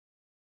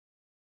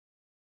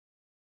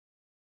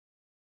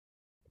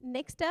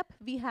Next up,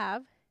 we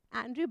have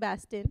Andrew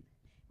Bastin,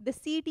 the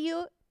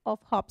CTO of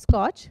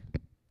Hoppscotch,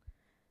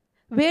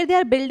 where they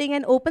are building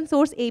an open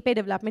source API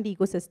development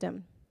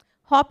ecosystem.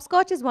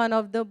 Hoppscotch is one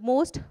of the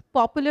most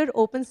popular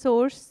open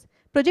source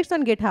projects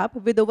on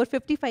GitHub with over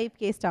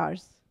 55K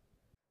stars.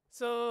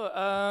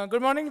 So,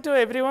 good morning to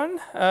everyone.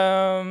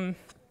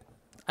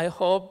 I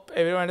hope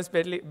everyone is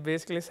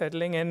basically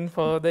settling in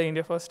for the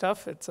IndiaFOSS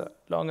stuff. It's a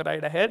long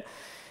ride ahead.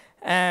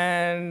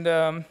 And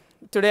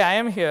today I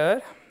am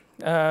here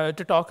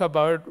to talk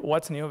about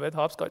what's new with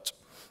Hoppscotch.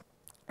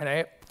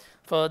 Right?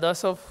 For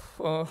those of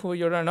who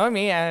you don't know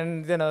me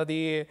and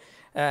the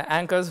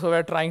anchors who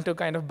are trying to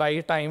kind of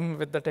buy time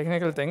with the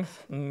technical things,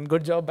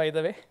 good job, by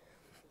the way.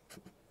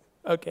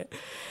 Okay.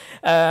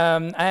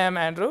 I am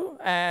Andrew,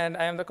 and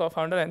I am the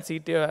co-founder and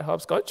CTO at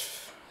Hoppscotch.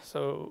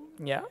 So,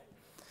 yeah.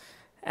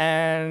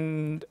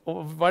 And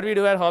what we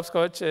do at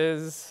Hoppscotch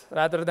is,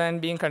 rather than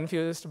being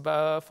confused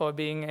for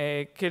being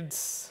a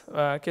kids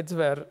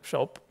wear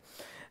shop,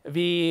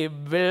 we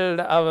build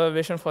our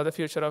vision for the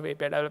future of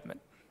API development,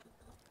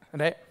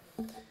 right?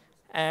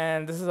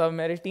 And this is our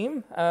merry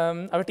team.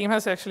 Our team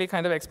has actually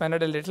kind of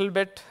expanded a little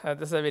bit.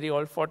 This is a very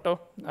old photo.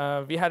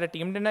 We had a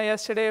team dinner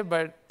yesterday,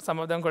 but some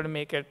of them couldn't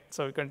make it,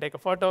 so we couldn't take a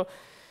photo.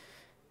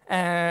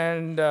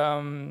 And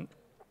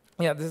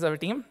yeah, this is our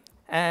team.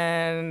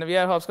 And we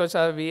are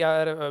Hoppscotch. We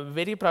are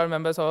very proud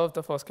members of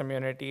the FOSS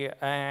community,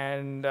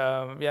 and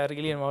we are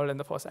really involved in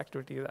the FOSS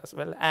activities as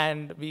well.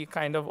 And we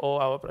kind of owe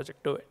our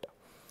project to it.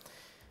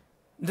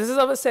 This is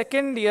our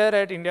second year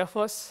at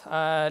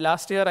IndiaFOSS.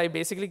 Last year, I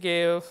basically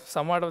gave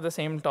somewhat of the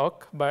same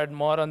talk, but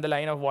more on the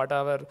line of what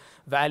our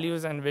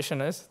values and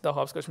vision is, the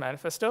Hoppscotch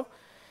Manifesto.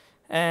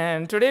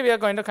 And today, we are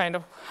going to kind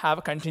of have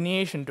a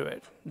continuation to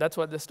it. That's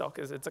what this talk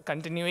is. It's a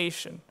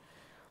continuation,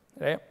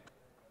 right?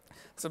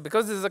 So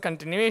because this is a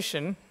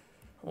continuation,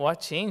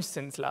 what changed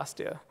since last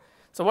year?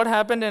 So what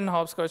happened in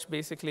Hoppscotch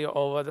basically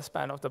over the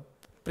span of the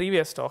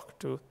previous talk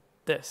to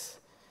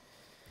this?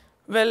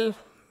 Well,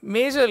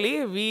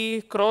 majorly,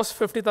 we crossed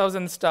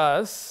 50,000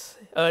 stars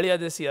earlier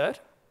this year.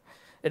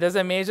 It is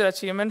a major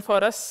achievement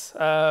for us.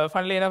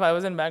 Funnily enough, I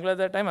was in Bangalore at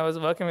that time. I was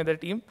working with the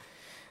team.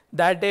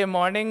 That day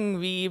morning,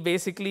 we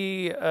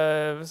basically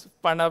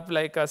spun up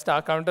like a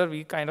star counter.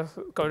 We kind of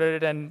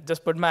coded it and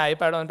just put my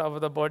iPad on top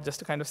of the board just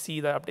to kind of see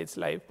the updates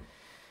live.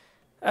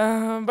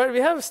 But we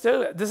have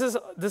still,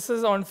 this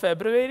is on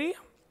February,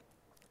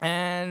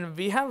 and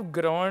we have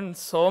grown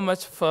so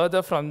much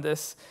further from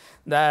this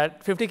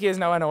that 50K is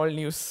now an old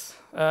news.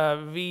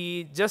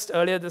 We just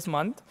earlier this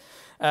month,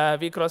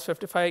 we crossed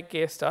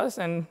 55K stars,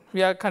 and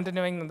we are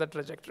continuing the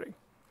trajectory,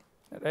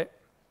 right?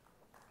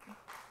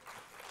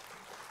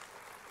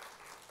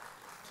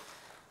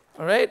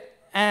 All right.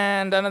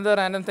 And another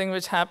random thing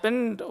which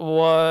happened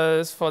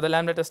was for the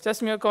Lambda Test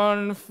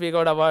MuConf, we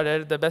got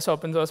awarded the best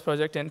open source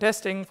project in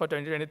testing for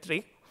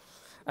 2023.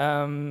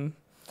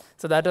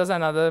 So that was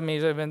another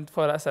major event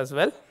for us as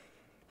well.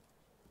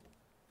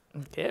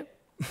 Okay.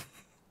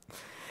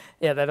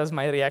 Yeah, that was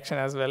my reaction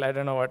as well. I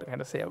don't know what to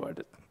kind of say about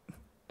it.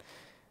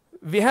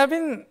 We have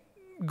been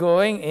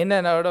going in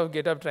and out of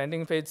GitHub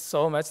trending page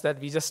so much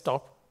that we just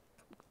stopped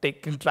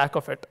taking track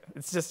of it.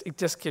 It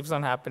just keeps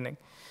on happening.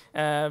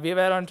 We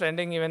were on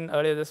trending even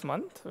earlier this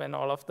month when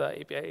all of the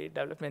API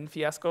development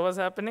fiasco was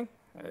happening.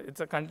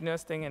 It's a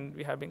continuous thing, and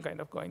we have been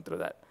kind of going through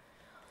that.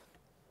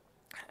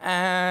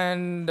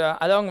 And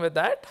along with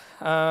that,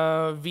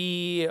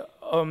 we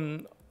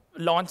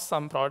launched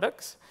some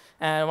products.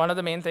 And one of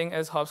the main things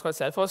is Hoppscotch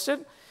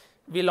self-hosted.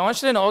 We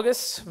launched in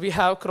August. We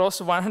have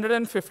crossed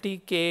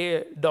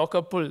 150K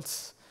Docker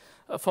pulls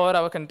for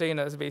our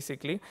containers,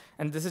 basically.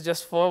 And this is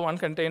just for one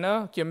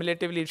container.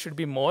 Cumulatively, it should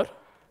be more.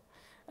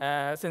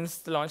 Since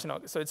the launch in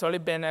August. So it's only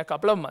been a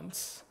couple of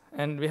months,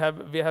 and we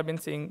have been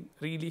seeing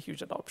really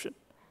huge adoption.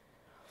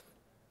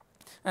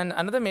 And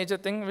another major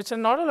thing, which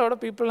not a lot of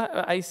people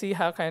I see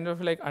have kind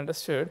of like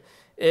understood,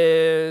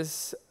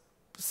 is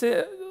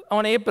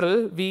on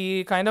April,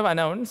 we kind of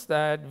announced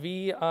that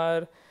we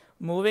are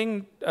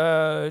moving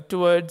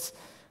towards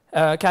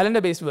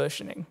calendar-based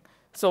versioning.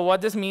 So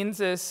what this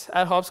means is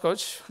at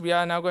Hoppscotch, we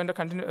are now going to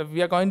continue.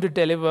 We are going to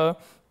deliver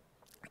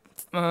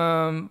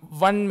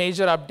one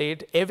major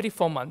update every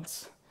 4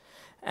 months.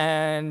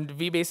 And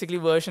we basically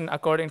version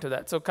according to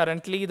that. So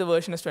currently, the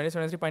version is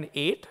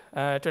 2023.8.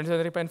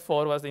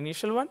 2023.4 was the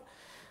initial one.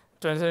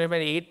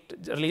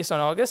 2023.8 released on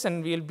August.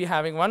 And we'll be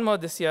having one more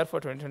this year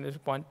for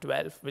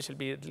 2023.12, which will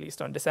be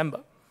released on December.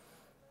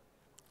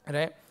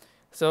 Right?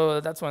 So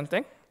that's one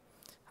thing.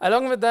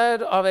 Along with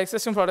that, our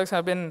existing products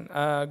have been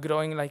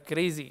growing like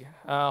crazy.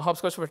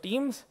 Hoppscotch for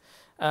Teams.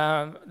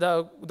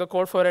 The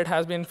code for it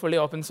has been fully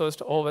open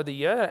sourced over the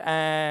year,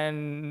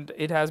 and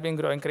it has been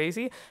growing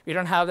crazy. We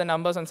don't have the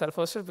numbers on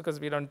self-hosted because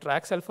we don't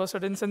track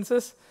self-hosted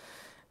instances.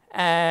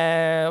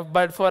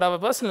 But for our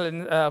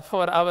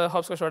for our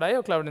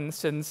Hoppscotch.io cloud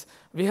instance,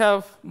 we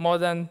have more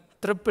than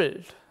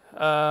tripled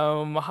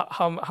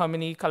how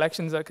many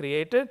collections are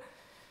created.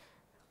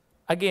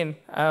 Again,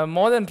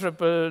 more than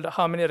tripled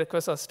how many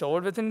requests are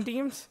stored within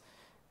teams.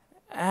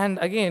 And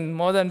again,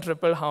 more than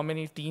triple how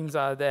many teams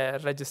are there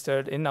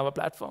registered in our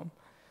platform.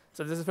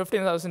 So this is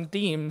 15,000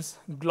 teams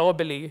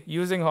globally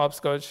using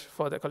Hoppscotch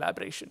for the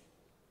collaboration.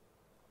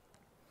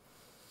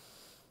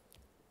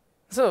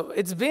 So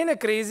it's been a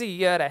crazy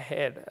year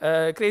ahead,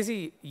 a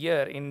crazy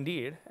year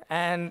indeed.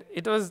 And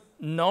it was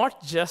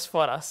not just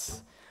for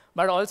us,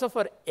 but also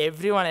for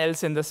everyone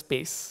else in the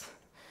space,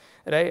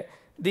 right?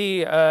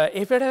 The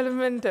API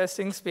development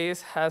testing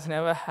space has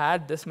never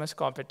had this much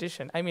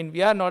competition. I mean,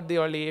 we are not the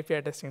only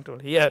API testing tool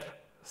here.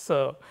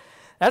 So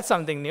that's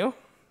something new.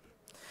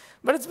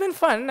 But it's been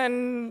fun,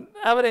 and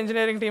our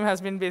engineering team has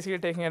been basically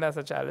taking it as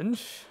a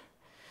challenge.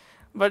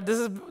 But this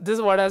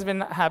is what has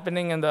been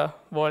happening in the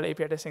world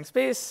API testing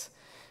space.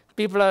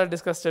 People are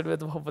disgusted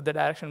with what the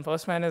direction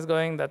Postman is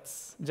going.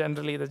 That's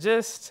generally the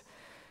gist.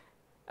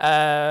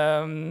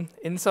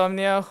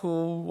 Insomnia,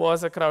 who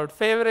was a crowd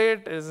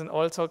favorite, is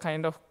also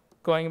kind of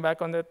going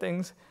back on their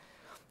things.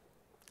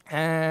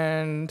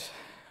 And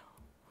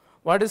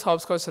what is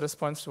Hoppscotch's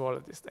response to all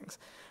of these things?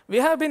 We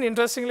have been,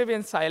 interestingly,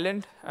 been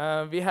silent.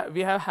 We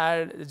have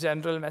had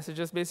general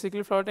messages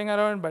basically floating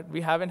around, but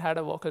we haven't had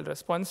a vocal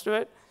response to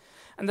it.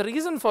 And the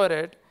reason for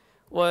it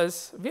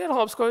was we at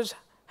Hoppscotch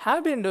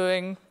have been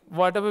doing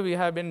whatever we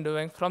have been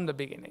doing from the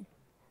beginning,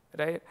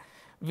 right?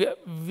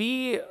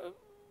 We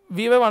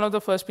were one of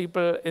the first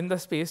people in the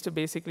space to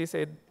basically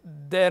say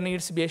there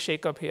needs to be a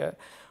shakeup here.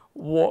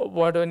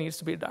 Whatever needs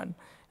to be done.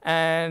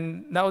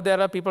 And now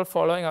there are people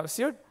following our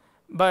suit,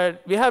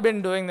 but we have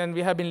been doing and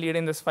we have been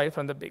leading this fight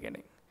from the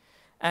beginning.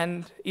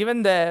 And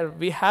even there,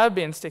 we have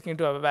been sticking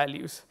to our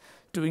values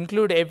to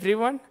include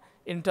everyone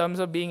in terms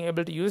of being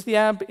able to use the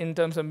app, in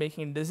terms of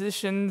making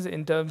decisions,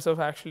 in terms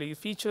of actually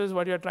features,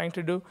 what you're trying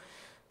to do,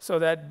 so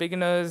that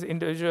beginners,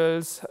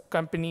 individuals,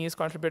 companies,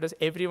 contributors,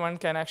 everyone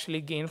can actually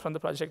gain from the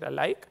project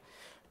alike.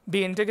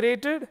 Be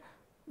integrated,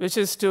 which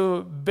is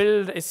to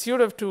build a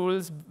suite of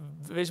tools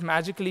which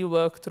magically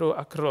work through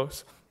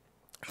across.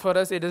 For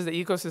us, it is the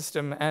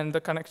ecosystem and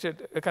the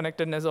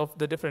connectedness of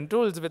the different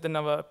tools within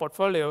our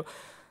portfolio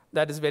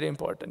that is very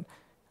important.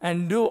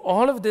 And do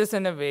all of this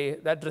in a way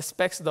that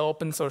respects the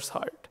open source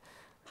heart.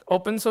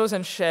 Open source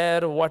and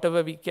share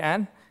whatever we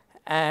can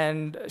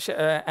and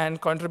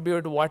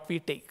contribute what we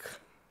take.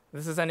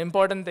 This is an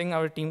important thing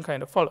our team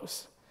kind of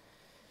follows.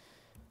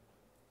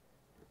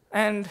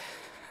 And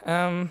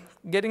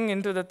getting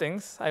into the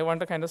things, I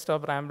want to kind of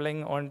stop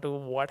rambling onto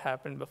what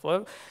happened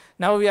before.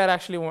 Now we are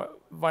actually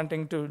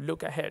wanting to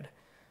look ahead.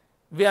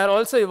 We are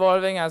also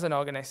evolving as an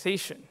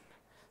organization.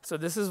 So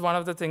this is one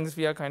of the things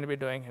we are going to be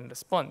doing in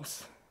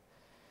response.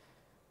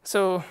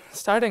 So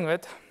starting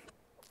with,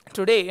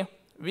 today,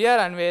 we are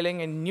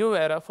unveiling a new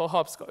era for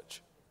Hoppscotch,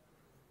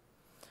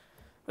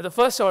 with the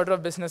first order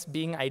of business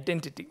being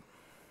identity.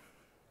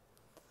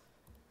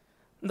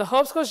 The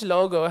Hoppscotch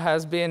logo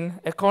has been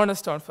a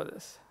cornerstone for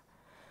this.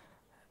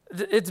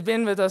 It's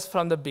been with us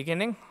from the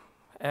beginning.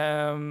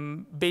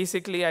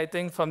 Basically, I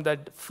think from the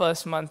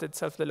first month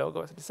itself, the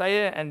logo was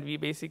decided, and we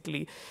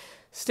basically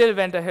still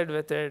went ahead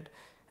with it.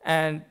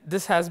 And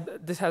this has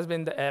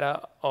been the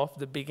era of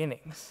the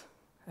beginnings,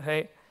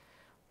 right?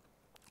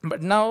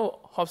 But now,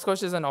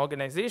 Hoppscotch is an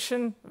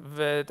organization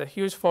with a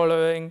huge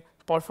following,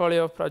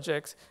 portfolio of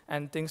projects,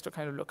 and things to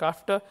kind of look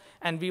after.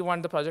 And we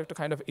want the project to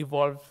kind of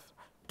evolve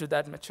to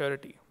that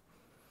maturity.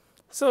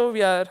 So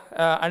we are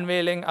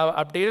unveiling our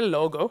updated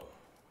logo.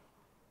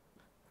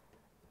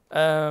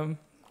 The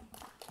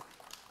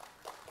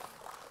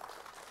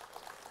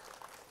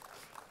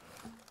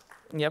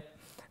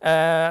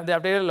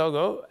updated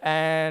logo,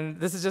 and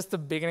this is just the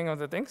beginning of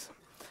the things.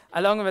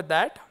 Along with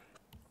that,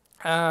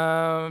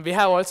 we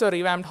have also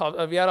revamped,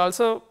 we are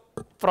also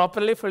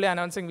properly fully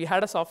announcing, we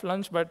had a soft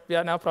launch, but we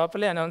are now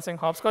properly announcing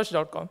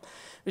hoppscotch.com,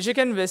 which you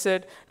can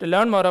visit to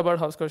learn more about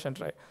Hoppscotch and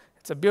try.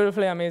 It's a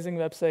beautifully amazing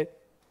website,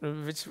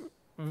 which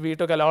we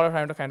took a lot of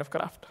time to kind of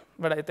craft,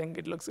 but I think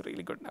it looks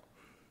really good now.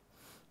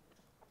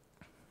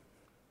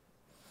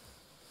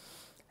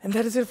 And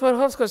that is it for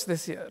Hoppscotch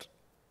this year.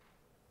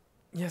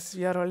 Yes,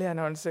 we are only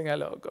announcing a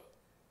logo.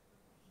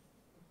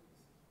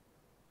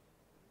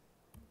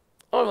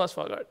 Almost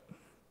forgot.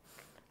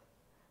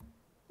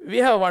 We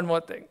have one more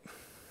thing.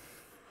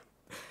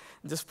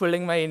 Just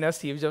pulling my inner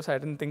Steve Jobs, I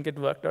didn't think it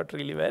worked out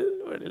really well,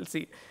 but we'll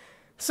see.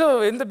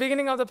 So in the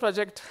beginning of the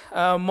project,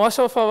 most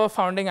of our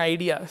founding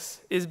ideas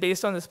is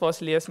based on this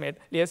post Lias made.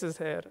 Lias is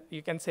here.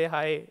 You can say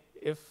hi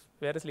if,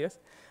 where is Lias?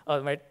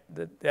 Oh,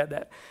 they're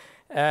there.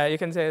 You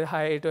can say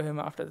hi to him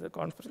after the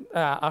conference,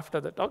 after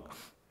the talk.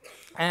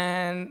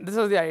 And this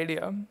was the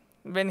idea.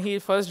 When he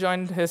first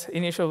joined his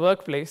initial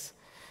workplace,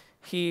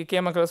 he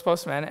came across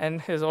Postman,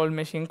 and his old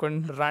machine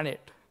couldn't run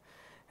it.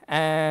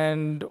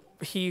 And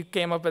he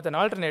came up with an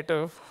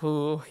alternative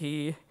who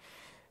he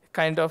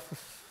kind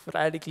of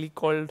radically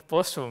called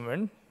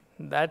Postwoman.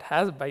 That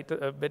has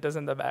bit us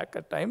in the back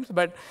at times,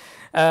 but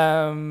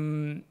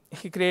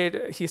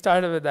he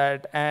started with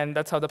that, and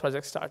that's how the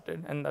project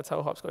started, and that's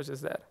how Hoppscotch is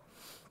there.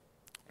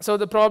 So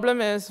the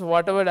problem is,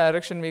 whatever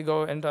direction we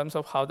go in terms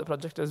of how the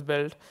project is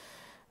built,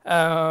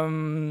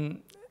 the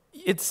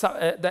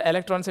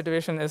Electron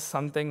situation is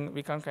something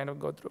we can kind of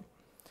go through.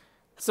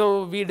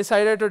 So we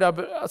decided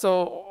to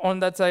so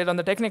on that side, on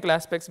the technical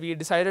aspects, we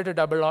decided to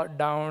double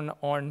down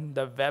on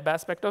the web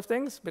aspect of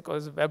things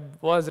because web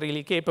was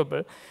really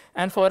capable.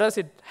 And for us,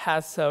 it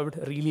has served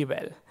really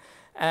well.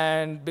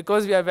 And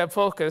because we are web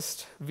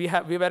focused, we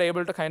were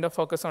able to kind of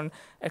focus on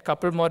a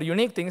couple more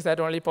unique things that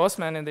only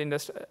Postman in the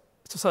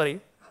industry,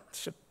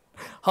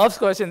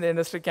 Hoppscotch in the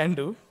industry can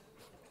do.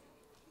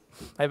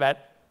 My bad.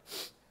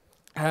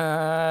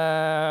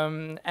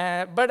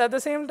 But at the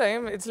same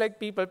time, it's like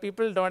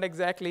people don't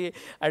exactly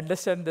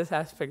understand this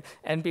aspect,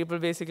 and people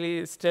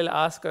basically still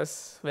ask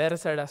us, where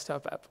is our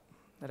desktop app,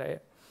 right?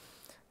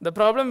 The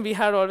problem we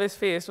had always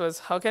faced was,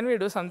 how can we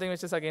do something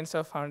which is against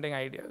our founding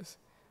ideas,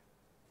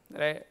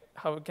 right?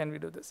 How can we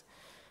do this?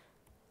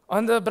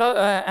 On the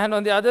and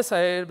on the other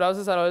side,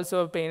 browsers are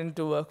also a pain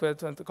to work with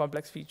the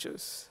complex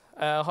features.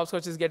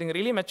 Hoppscotch is getting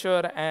really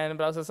mature, and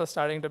browsers are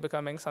starting to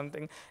becoming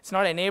something. It's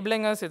not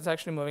enabling us, it's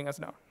actually moving us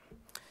down.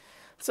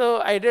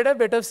 So I did a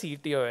bit of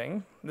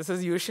CTOing. This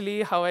is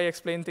usually how I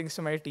explain things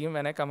to my team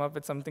when I come up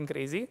with something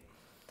crazy.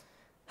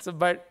 So,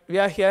 but we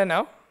are here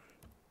now.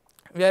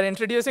 We are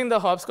introducing the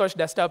Hoppscotch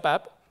desktop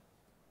app.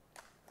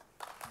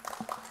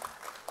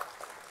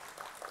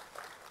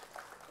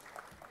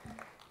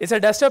 It's a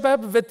desktop app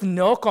with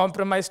no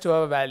compromise to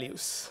our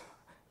values.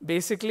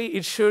 Basically,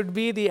 it should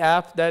be the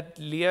app that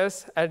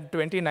Lias at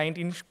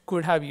 2019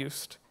 could have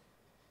used.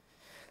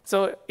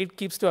 So it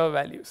keeps to our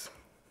values.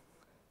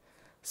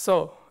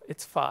 So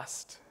it's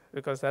fast,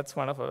 because that's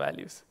one of our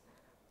values.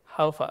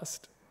 How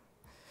fast?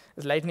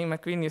 As Lightning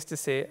McQueen used to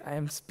say, I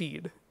am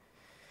speed.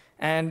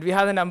 And we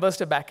have the numbers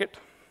to back it.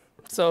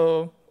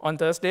 So on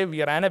Thursday,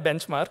 we ran a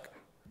benchmark.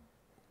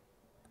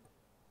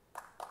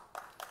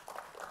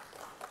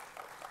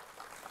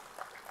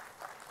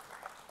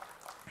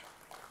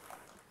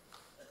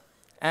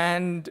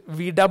 And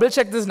we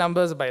double-checked these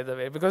numbers, by the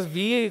way, because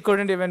we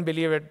couldn't even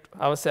believe it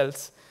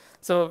ourselves.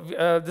 So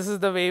this is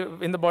the way,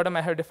 in the bottom,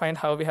 I have defined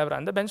how we have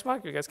run the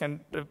benchmark. You guys can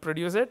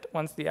produce it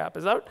once the app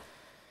is out.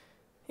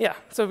 Yeah,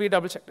 so we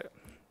double-checked it.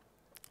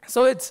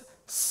 So it's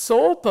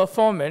so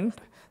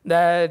performant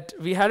that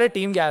we had a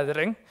team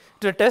gathering.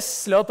 To test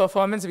slow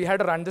performance, we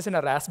had to run this in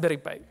a Raspberry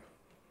Pi.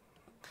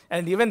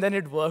 And even then,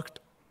 it worked,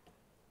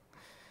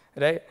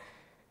 right?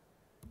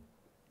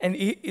 And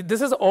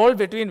this is all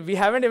between, we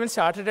haven't even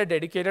started a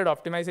dedicated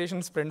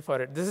optimization sprint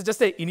for it. This is just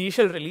the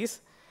initial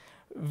release.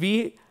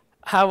 We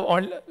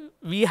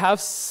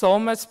have so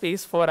much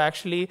space for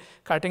actually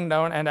cutting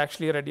down and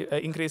actually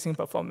increasing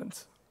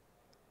performance.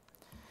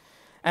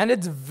 And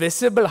it's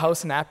visible how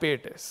snappy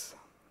it is.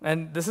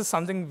 And this is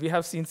something we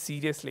have seen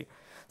seriously.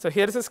 So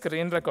here's a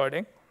screen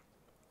recording.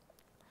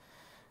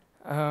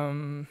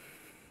 So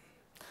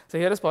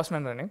here is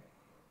Postman running.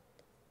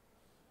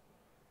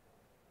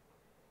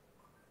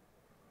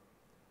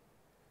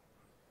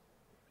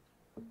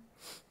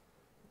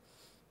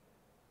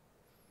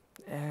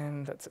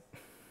 And that's it.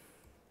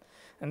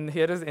 And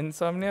here is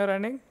Insomnia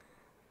running.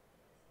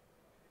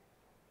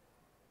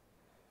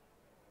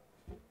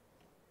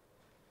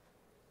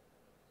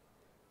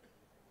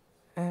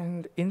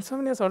 And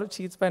Insomnia sort of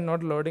cheats by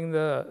not loading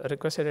the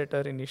request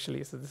editor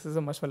initially. So this is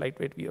a much more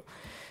lightweight view.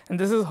 And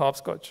this is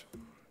Hoppscotch.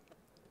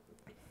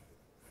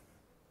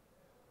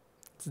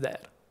 It's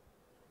there.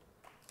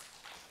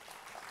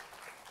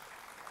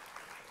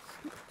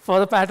 For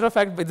the matter of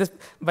fact,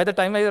 by the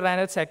time I ran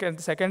it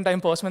second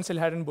time, Postman still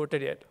hadn't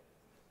booted yet.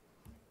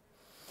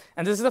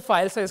 And this is a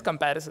file size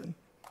comparison.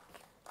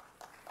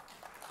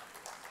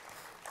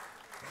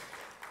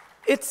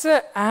 It's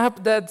an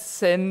app that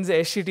sends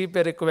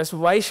HTTP requests.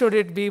 Why should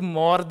it be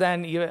more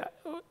than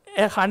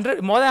 100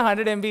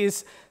 MB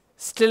is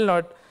still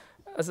not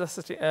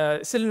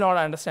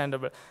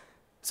understandable.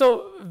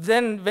 So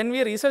then when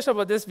we researched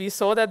about this, we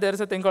saw that there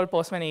is a thing called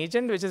Postman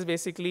Agent, which is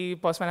basically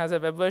Postman has a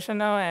web version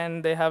now,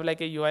 and they have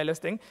like a UI-less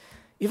thing.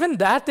 Even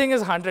that thing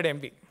is 100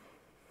 MB.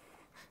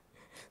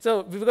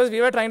 So because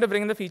we were trying to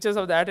bring the features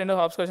of that into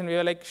Hoppscotch, and we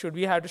were like, should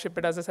we have to ship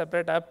it as a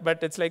separate app?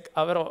 But it's like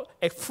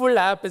a full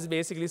app is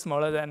basically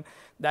smaller than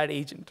that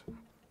agent.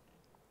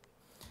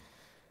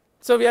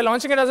 So we are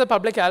launching it as a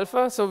public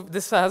alpha. So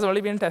this has only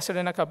been tested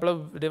in a couple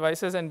of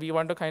devices, and we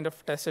want to kind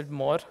of test it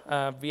more.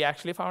 We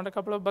actually found a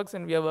couple of bugs,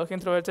 and we are working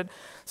through it.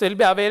 So it'll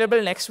be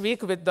available next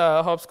week with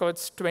the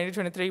Hoppscotch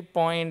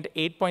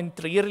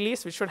 2023.8.3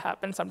 release, which should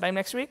happen sometime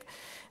next week.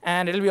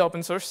 And it'll be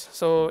open source.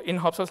 So in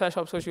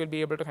Hoppscotch/Hoppscotch, you'll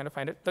be able to kind of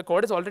find it. The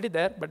code is already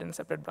there, but in a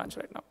separate branch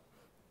right now.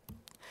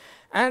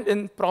 And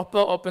in proper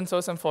open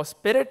source and FOSS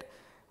spirit,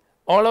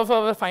 all of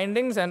our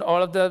findings and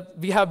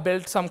we have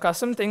built some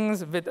custom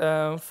things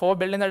for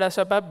building the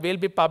desktop app. We'll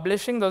be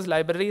publishing those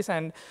libraries,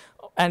 and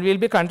we'll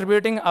be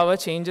contributing our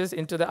changes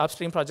into the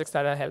upstream projects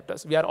that have helped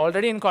us. We are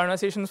already in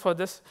conversations for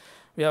this.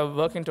 We are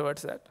working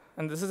towards that.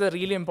 And this is a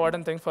really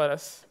important thing for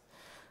us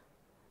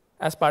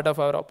as part of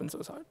our open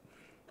source art.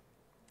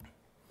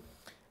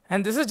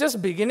 And this is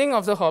just beginning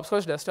of the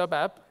Hoppscotch desktop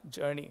app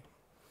journey.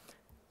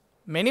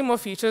 Many more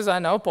features are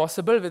now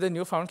possible with the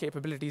newfound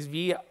capabilities.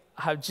 We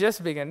have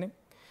just beginning.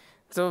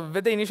 So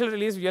with the initial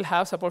release, we'll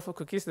have support for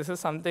cookies. This is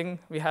something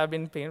we have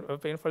been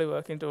painfully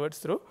working towards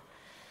through.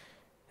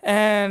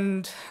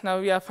 And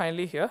now we are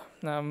finally here.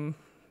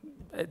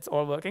 It's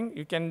all working.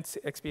 You can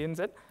experience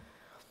it.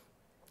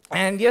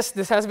 And yes,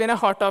 this has been a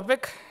hot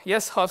topic.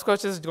 Yes,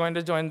 Hoppscotch is going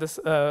to join this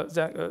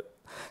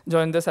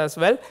as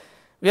well.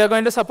 We are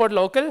going to support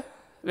local,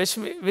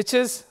 which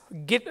is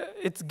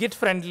it's Git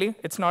friendly.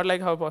 It's not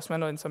like how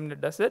Postman or Insomnia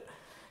does it.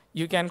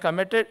 You can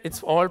commit it.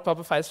 It's all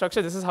proper file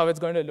structure. This is how it's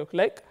going to look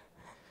like.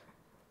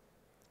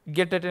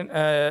 Get it in.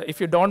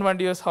 If you don't want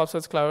to use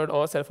Hoppscotch Cloud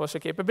or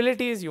self-hosted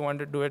capabilities, you want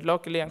to do it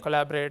locally and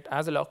collaborate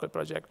as a local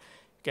project,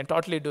 you can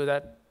totally do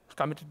that.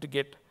 Commit it to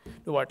Git,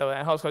 do whatever,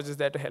 and Hoppscotch is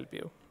there to help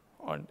you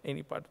on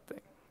any part of the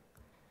thing.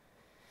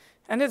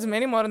 And there's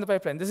many more in the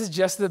pipeline. This is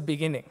just the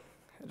beginning,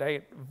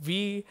 right?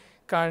 We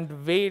can't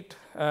wait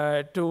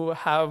to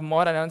have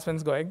more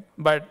announcements going,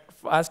 but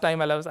as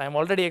time allows, I'm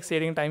already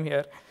exceeding time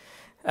here.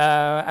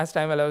 As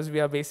time allows, we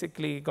are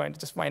basically going to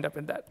just wind up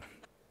in that.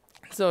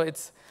 So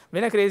it's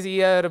been a crazy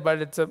year,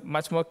 but it's a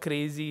much more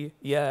crazy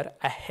year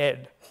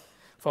ahead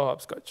for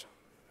Hoppscotch.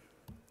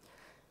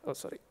 Oh,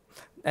 sorry.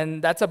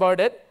 And that's about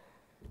it.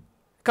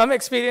 Come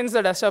experience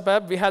the desktop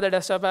app. We have the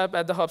desktop app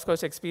at the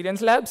Hoppscotch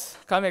Experience Labs.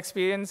 Come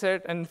experience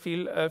it and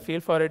feel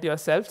for it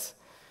yourselves.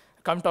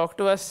 Come talk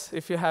to us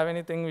if you have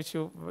anything which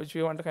you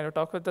want to kind of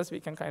talk with us. We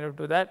can kind of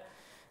do that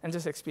and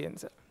just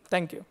experience it.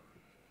 Thank you.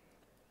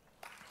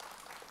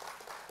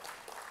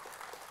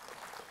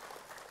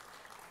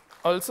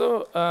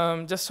 Also,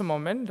 just a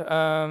moment,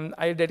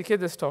 I dedicate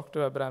this talk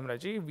to Abraham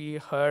Raji. We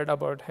heard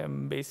about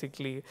him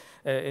basically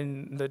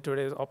in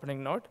today's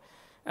opening note.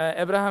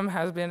 Abraham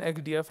has been a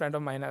dear friend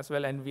of mine as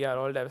well, and we are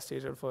all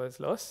devastated for his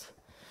loss.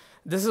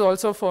 This is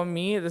also for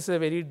me, this is a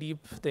very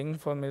deep thing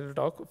for me to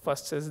talk.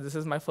 First is, this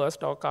is my first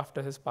talk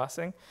after his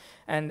passing.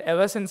 And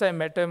ever since I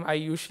met him, I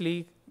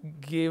usually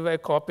give a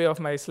copy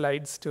of my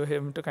slides to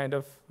him to kind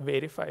of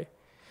verify.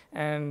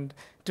 And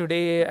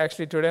today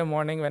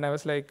morning when I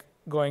was like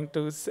I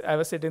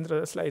was sitting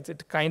through the slides,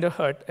 it kind of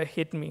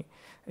hit me.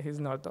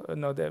 He's not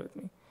there with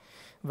me.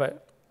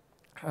 But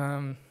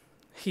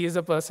he is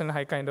a person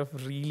I kind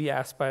of really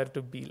aspire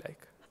to be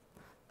like.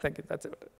 Thank you, that's it.